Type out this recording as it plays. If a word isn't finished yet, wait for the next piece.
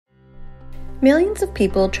Millions of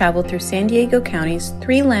people travel through San Diego County's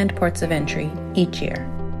 3 land ports of entry each year.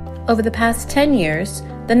 Over the past 10 years,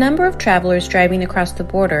 the number of travelers driving across the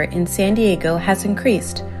border in San Diego has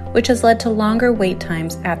increased, which has led to longer wait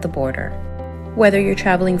times at the border. Whether you're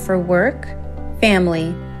traveling for work,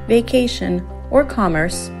 family, vacation, or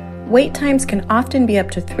commerce, wait times can often be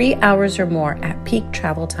up to 3 hours or more at peak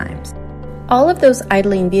travel times. All of those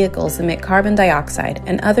idling vehicles emit carbon dioxide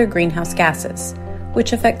and other greenhouse gases,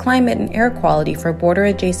 which affect climate and air quality for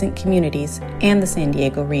border-adjacent communities and the San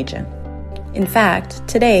Diego region. In fact,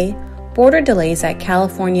 today, border delays at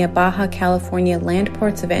California-Baja California land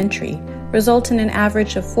ports of entry result in an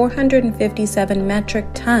average of 457 metric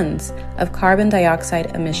tons of carbon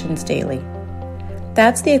dioxide emissions daily.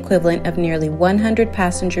 That's the equivalent of nearly 100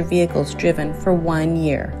 passenger vehicles driven for 1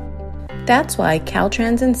 year. That's why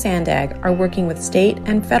Caltrans and SANDAG are working with state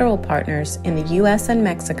and federal partners in the U.S. and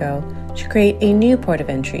Mexico to create a new port of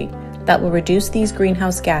entry that will reduce these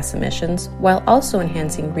greenhouse gas emissions while also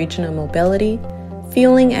enhancing regional mobility,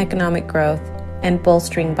 fueling economic growth, and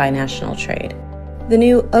bolstering binational trade. The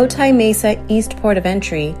new Otay Mesa East Port of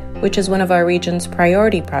Entry, which is one of our region's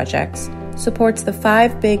priority projects, supports the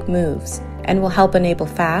 5 big moves and will help enable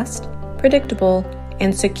fast, predictable,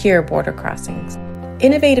 and secure border crossings.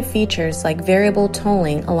 Innovative features like variable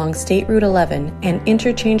tolling along State Route 11 and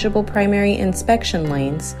interchangeable primary inspection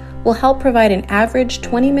lanes will help provide an average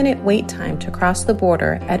 20-minute wait time to cross the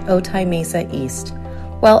border at Otay Mesa East,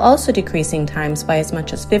 while also decreasing times by as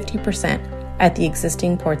much as 50% at the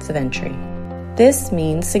existing ports of entry. This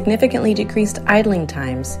means significantly decreased idling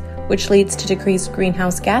times, which leads to decreased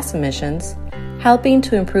greenhouse gas emissions, helping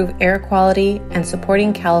to improve air quality and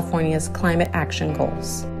supporting California's climate action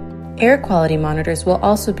goals. Air quality monitors will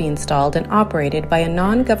also be installed and operated by a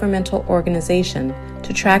non-governmental organization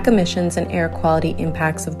to track emissions and air quality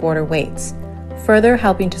impacts of border waits, further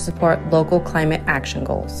helping to support local climate action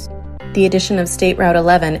goals. The addition of State Route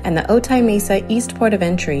 11 and the Otay Mesa East Port of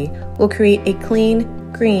Entry will create a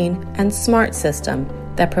clean, green, and smart system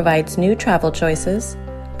that provides new travel choices,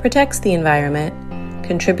 protects the environment,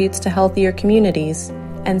 contributes to healthier communities,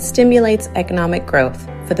 and stimulates economic growth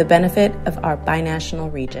for the benefit of our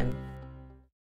binational region.